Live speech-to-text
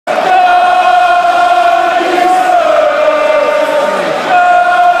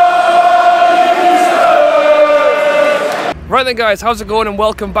Right then guys, how's it going and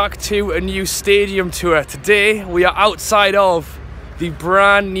welcome back to a new stadium tour. Today we are outside of the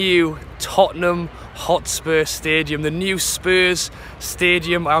brand new Tottenham Hotspur Stadium, the new Spurs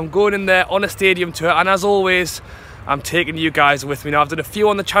Stadium. I'm going in there on a stadium tour, and as always I'm taking you guys with me. Now I've done a few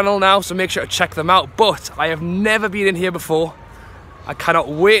on the channel now, so make sure to check them out, but I have never been in here before. I cannot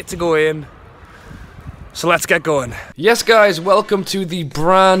wait to go in. So let's get going. Yes guys, welcome to the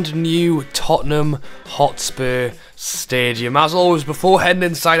brand new Tottenham Hotspur Stadium. As always, before heading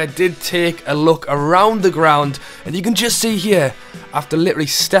inside, I did take a look around the ground, and you can just see here, after literally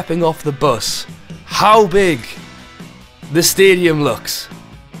stepping off the bus, how big the stadium looks.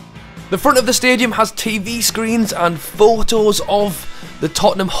 The front of the stadium has TV screens and photos of the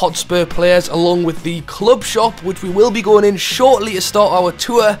Tottenham Hotspur players, along with the club shop, which we will be going in shortly to start our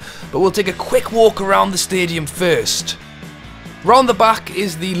tour, but we'll take a quick walk around the stadium first. Round the back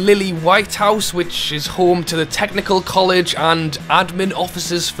is the Lily White House, which is home to the technical college and admin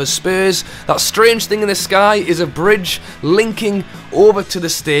offices for Spurs. That strange thing in the sky is a bridge linking over to the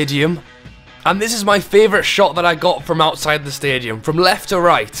stadium, and this is my favourite shot that I got from outside the stadium, from left to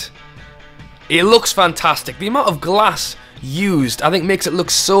right. It looks fantastic. The amount of glass used, I think, makes it look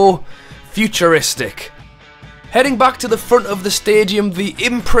so futuristic. Heading back to the front of the stadium, the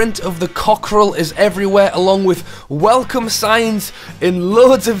imprint of the cockerel is everywhere, along with welcome signs in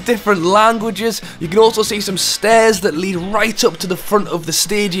loads of different languages. You can also see some stairs that lead right up to the front of the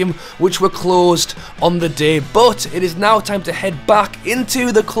stadium, which were closed on the day. But it is now time to head back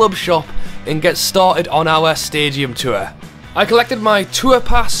into the club shop and get started on our stadium tour. I collected my tour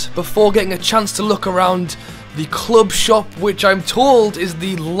pass before getting a chance to look around the club shop, which I'm told is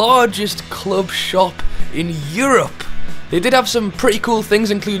the largest club shop in Europe. They did have some pretty cool things,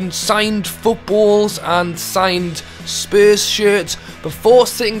 including signed footballs and signed Spurs shirts, before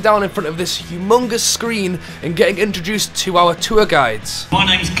sitting down in front of this humongous screen and getting introduced to our tour guides. My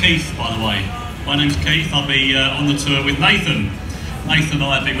name's Keith, by the way. My name's Keith. I'll be on the tour with Nathan. Nathan and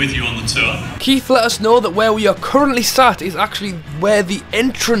I will be with you on the tour. Keith let us know that where we are currently sat is actually where the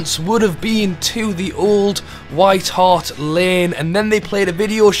entrance would have been to the old White Hart Lane, and then they played a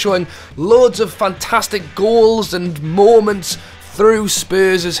video showing loads of fantastic goals and moments through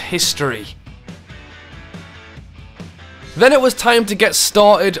Spurs' history. Then it was time to get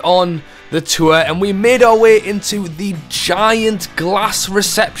started on the tour, and we made our way into the giant glass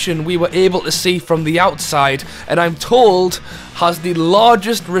reception we were able to see from the outside, and I'm told has the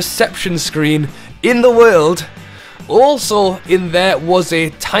largest reception screen in the world. Also in there was a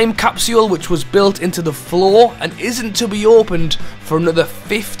time capsule which was built into the floor and isn't to be opened for another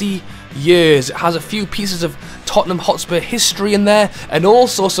 50 years. It has a few pieces of Tottenham Hotspur history in there, and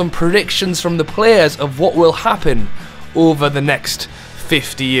also some predictions from the players of what will happen over the next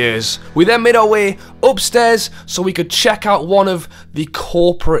 50 years. We then made our way upstairs so we could check out one of the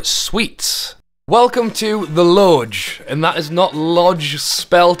corporate suites. Welcome to the Lodge, and that is not lodge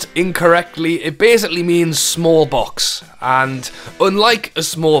spelt incorrectly. It basically means small box, and unlike a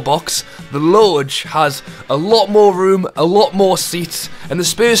small box, the Lodge has a lot more room, a lot more seats, and the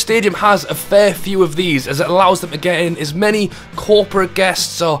Spurs Stadium has a fair few of these, as it allows them to get in as many corporate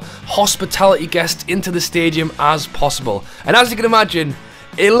guests or hospitality guests into the stadium as possible. And as you can imagine,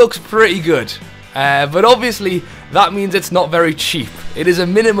 it looks pretty good. But obviously that means it's not very cheap. It is a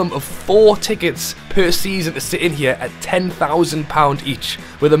minimum of 4 tickets per season to sit in here at £10,000 each,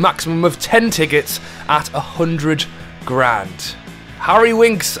 with a maximum of 10 tickets at 100 grand. Harry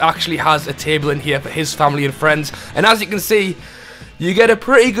Winks actually has a table in here for his family and friends, and as you can see, you get a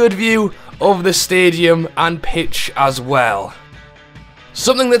pretty good view of the stadium and pitch as well.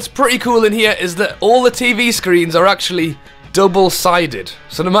 Something that's pretty cool in here is that all the TV screens are actually double-sided,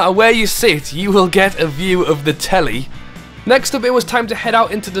 so no matter where you sit, you will get a view of the telly. Next up, it was time to head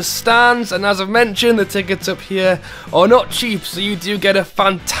out into the stands, and as I've mentioned, the tickets up here are not cheap, so you do get a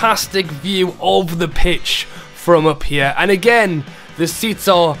fantastic view of the pitch from up here. And again, the seats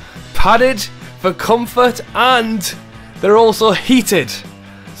are padded for comfort, and they're also heated,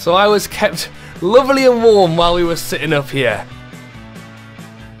 so I was kept lovely and warm while we were sitting up here.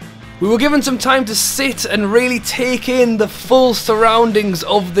 We were given some time to sit and really take in the full surroundings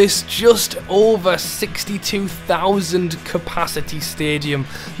of this just over 62,000 capacity stadium.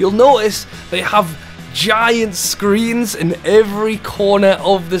 You'll notice they have giant screens in every corner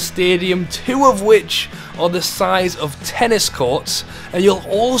of the stadium, 2 of which are the size of tennis courts, and you'll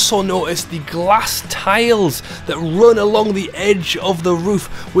also notice the glass tiles that run along the edge of the roof,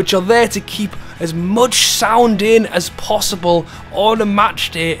 which are there to keep as much sound in as possible on a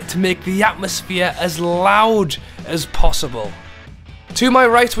match day to make the atmosphere as loud as possible. To my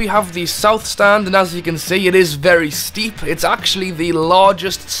right we have the south stand, and as you can see it is very steep. It's actually the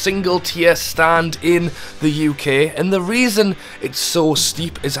largest single tier stand in the UK, and the reason it's so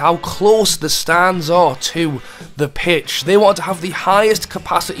steep is how close the stands are to the pitch. They want to have the highest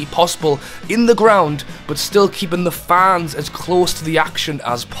capacity possible in the ground, but still keeping the fans as close to the action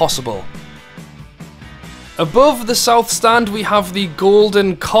as possible. Above the south stand we have the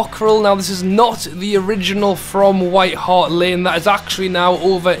golden cockerel. Now this is not the original from White Hart Lane, that is actually now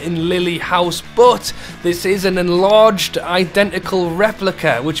over in Lily House, but this is an enlarged identical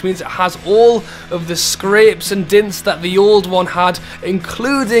replica, which means it has all of the scrapes and dints that the old one had,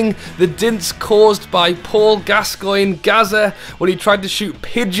 including the dints caused by Paul Gascoigne Gaza when he tried to shoot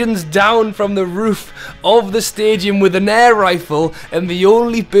pigeons down from the roof of the stadium with an air rifle, and the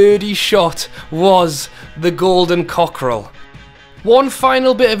only bird he shot was the golden cockerel. One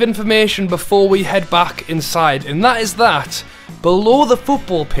final bit of information before we head back inside, and that is that below the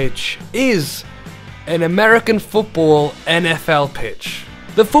football pitch is an American football NFL pitch.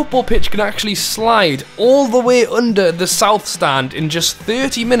 The football pitch can actually slide all the way under the south stand in just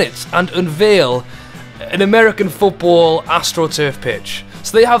 30 minutes and unveil an American football AstroTurf pitch.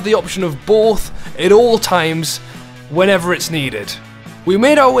 So they have the option of both at all times whenever it's needed. We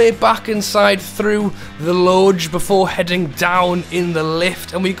made our way back inside through the lodge before heading down in the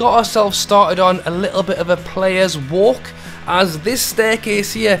lift, and we got ourselves started on a little bit of a player's walk, as this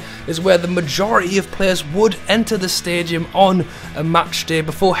staircase here is where the majority of players would enter the stadium on a match day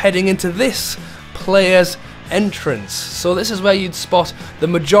before heading into this player's entrance. So this is where you'd spot the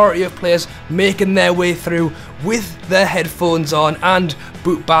majority of players making their way through with their headphones on and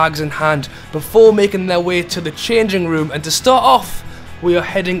boot bags in hand before making their way to the changing room. And to start off, we are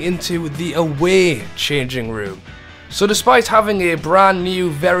heading into the away changing room. So despite having a brand new,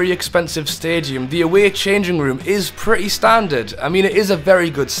 very expensive stadium, the away changing room is pretty standard. I mean, it is a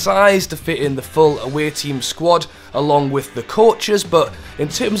very good size to fit in the full away team squad along with the coaches, but in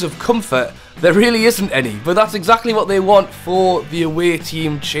terms of comfort, there really isn't any. But that's exactly what they want for the away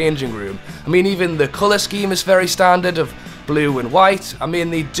team changing room. I mean, even the colour scheme is very standard of blue and white. I mean,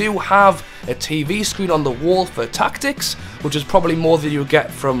 they do have a TV screen on the wall for tactics, which is probably more than you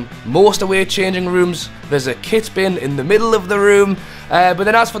get from most away changing rooms. There's a kit bin in the middle of the room, but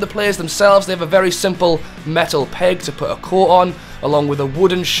then as for the players themselves, they have a very simple metal peg to put a coat on, along with a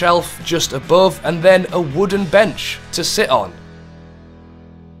wooden shelf just above, and then a wooden bench to sit on.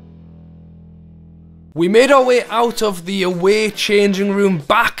 We made our way out of the away changing room,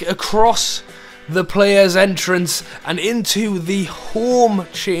 back across the players' entrance and into the home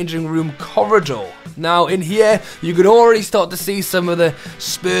changing room corridor. Now in here you can already start to see some of the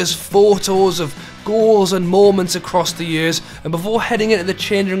Spurs photos of goals and moments across the years, and before heading into the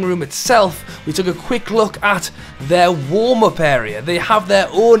changing room itself we took a quick look at their warm-up area. They have their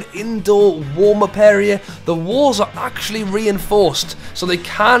own indoor warm-up area. The walls are actually reinforced so they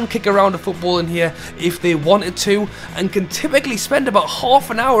can kick around a football in here if they wanted to, and can typically spend about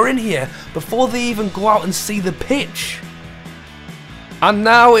half an hour in here before they even go out and see the pitch. And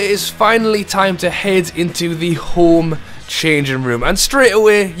now it is finally time to head into the home changing room, and straight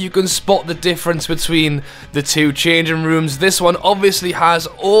away you can spot the difference between the two changing rooms. This one obviously has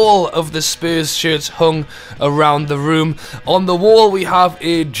all of the Spurs shirts hung around the room. On the wall we have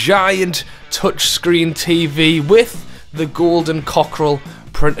a giant touchscreen TV with the golden cockerel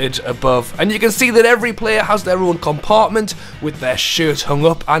printed above, and you can see that every player has their own compartment with their shirt hung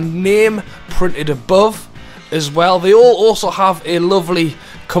up and name printed above as well. They all also have a lovely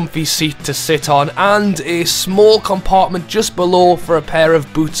comfy seat to sit on and a small compartment just below for a pair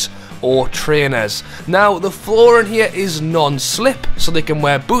of boots or trainers. Now the floor in here is non-slip, so they can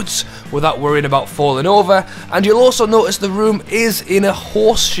wear boots without worrying about falling over, and you'll also notice the room is in a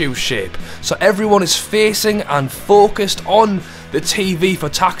horseshoe shape, so everyone is facing and focused on the TV for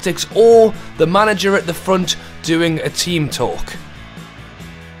tactics or the manager at the front doing a team talk.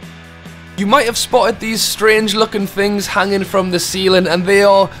 You might have spotted these strange looking things hanging from the ceiling, and they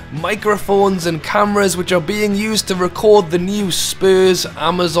are microphones and cameras which are being used to record the new Spurs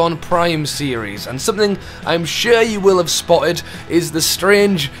Amazon Prime series. And something I'm sure you will have spotted is the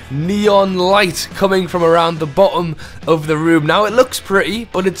strange neon light coming from around the bottom of the room. Now it looks pretty,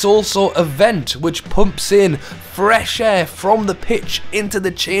 but it's also a vent which pumps in fresh air from the pitch into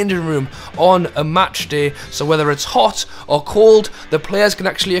the changing room on a match day, so whether it's hot or cold, the players can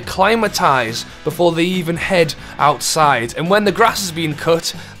actually acclimatise before they even head outside, and when the grass has been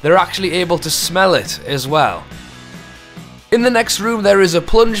cut, they're actually able to smell it as well. In the next room there is a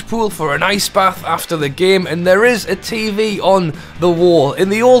plunge pool for an ice bath after the game, and there is a TV on the wall. In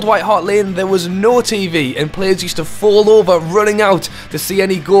the old White Hart Lane there was no TV and players used to fall over running out to see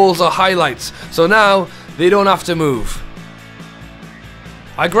any goals or highlights, so now they don't have to move.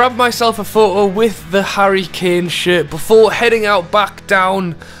 I grabbed myself a photo with the Harry Kane shirt before heading out back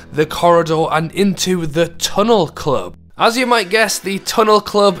down the corridor and into the Tunnel Club. As you might guess, the Tunnel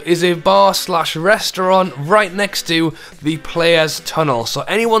Club is a bar slash restaurant right next to the Players Tunnel. So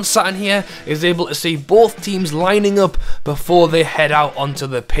anyone sat in here is able to see both teams lining up before they head out onto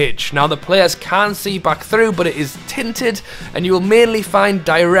the pitch. Now the players can see back through, but it is tinted and you will mainly find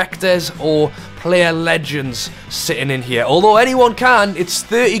directors or player legends sitting in here. Although anyone can, it's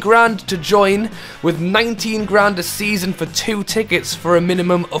 30 grand to join with 19 grand a season for 2 tickets for a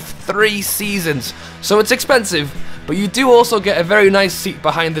minimum of 3 seasons. So it's expensive, but you do also get a very nice seat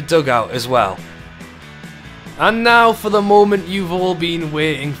behind the dugout as well. And now for the moment you've all been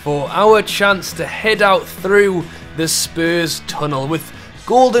waiting for, our chance to head out through the Spurs tunnel with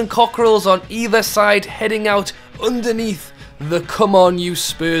golden cockerels on either side heading out underneath the "Come On You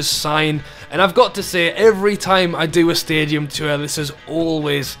Spurs" sign. And I've got to say, every time I do a stadium tour, this is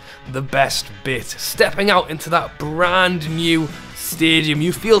always the best bit. Stepping out into that brand new stadium,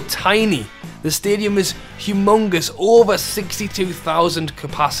 you feel tiny. The stadium is humongous, over 62,000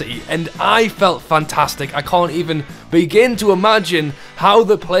 capacity, and I felt fantastic. I can't even begin to imagine how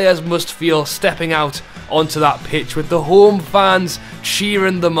the players must feel stepping out onto that pitch with the home fans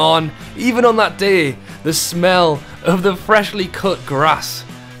cheering them on. Even on that day, the smell of the freshly cut grass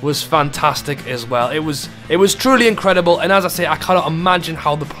was fantastic as well. It was truly incredible, and as I say, I cannot imagine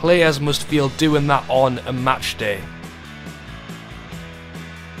how the players must feel doing that on a match day.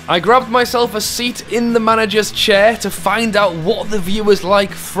 I grabbed myself a seat in the manager's chair to find out what the view is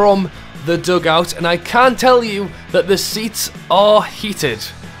like from the dugout, and I can tell you that the seats are heated,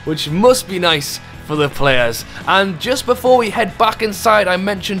 which must be nice for the players. And just before we head back inside, I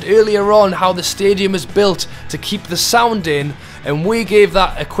mentioned earlier on how the stadium is built to keep the sound in, and we gave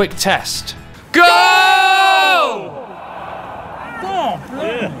that a quick test. Go!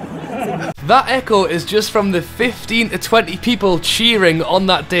 That echo is just from the 15 to 20 people cheering on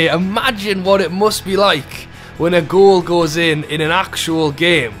that day. Imagine what it must be like when a goal goes in an actual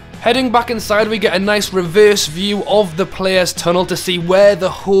game. Heading back inside, we get a nice reverse view of the Players' Tunnel to see where the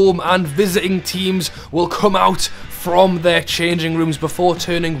home and visiting teams will come out from their changing rooms before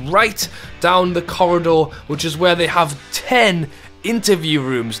turning right down the corridor, which is where they have 10 interview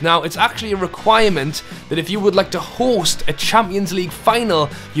rooms. Now, it's actually a requirement that if you would like to host a Champions League final,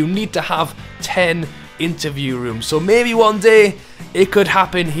 you need to have 10 interview rooms. So maybe one day it could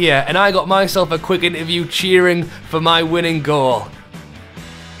happen here, and I got myself a quick interview cheering for my winning goal.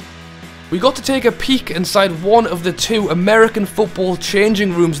 We got to take a peek inside one of the 2 American football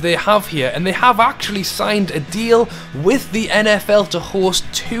changing rooms they have here, and they have actually signed a deal with the NFL to host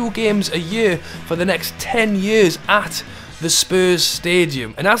 2 games a year for the next 10 years at the Spurs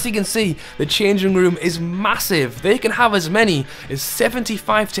stadium. And as you can see, the changing room is massive. They can have as many as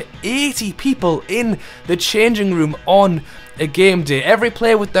 75 to 80 people in the changing room on a game day. Every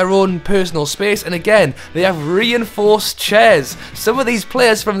player with their own personal space, and again, they have reinforced chairs. Some of these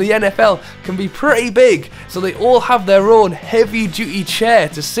players from the NFL can be pretty big, so they all have their own heavy duty chair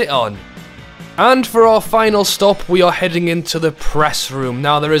to sit on. And for our final stop, we are heading into the press room.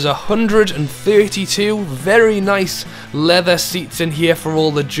 Now, there is 132 very nice leather seats in here for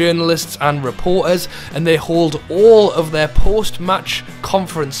all the journalists and reporters, and they hold all of their post-match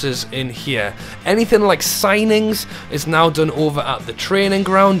conferences in here. Anything like signings is now done over at the training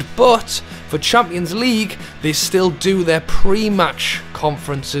ground, but for Champions League, they still do their pre-match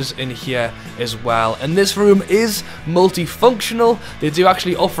conferences in here as well. And this room is multifunctional. They do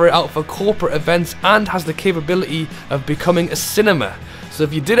actually offer it out for corporate events and has the capability of becoming a cinema. So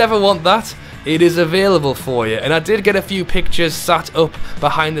if you did ever want that, it is available for you. And I did get a few pictures sat up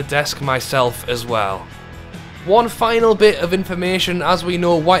behind the desk myself as well. One final bit of information: as we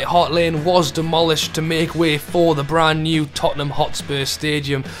know, White Hart Lane was demolished to make way for the brand new Tottenham Hotspur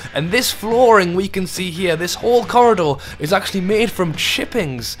Stadium, and this flooring we can see here, this whole corridor, is actually made from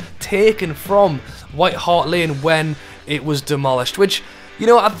chippings taken from White Hart Lane when it was demolished, which, you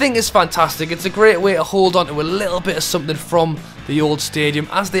know, I think is fantastic. It's a great way to hold on to a little bit of something from the old stadium,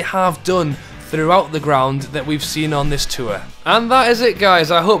 as they have done throughout the ground that we've seen on this tour. And that is it,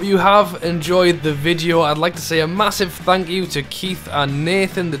 guys. I hope you have enjoyed the video. I'd like to say a massive thank you to Keith and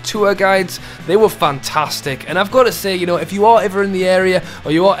Nathan, the tour guides. They were fantastic. And I've got to say, you know, if you are ever in the area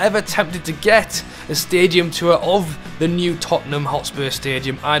or you are ever tempted to get a stadium tour of the new Tottenham Hotspur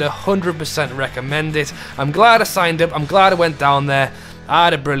Stadium, I'd 100% recommend it. I'm glad I signed up. I'm glad I went down there. I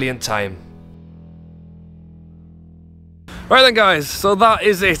had a brilliant time. Right then, guys, so that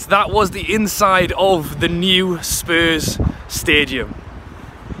is it. That was the inside of the new Spurs Stadium.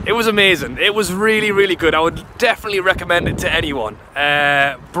 It was amazing. It was really, really good. I would definitely recommend it to anyone.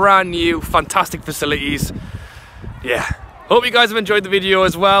 Brand new, fantastic facilities. Yeah. Hope you guys have enjoyed the video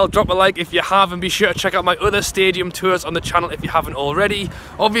as well. Drop a like if you have, and be sure to check out my other stadium tours on the channel if you haven't already.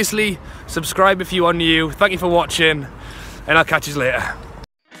 Obviously, subscribe if you are new. Thank you for watching, and I'll catch you later.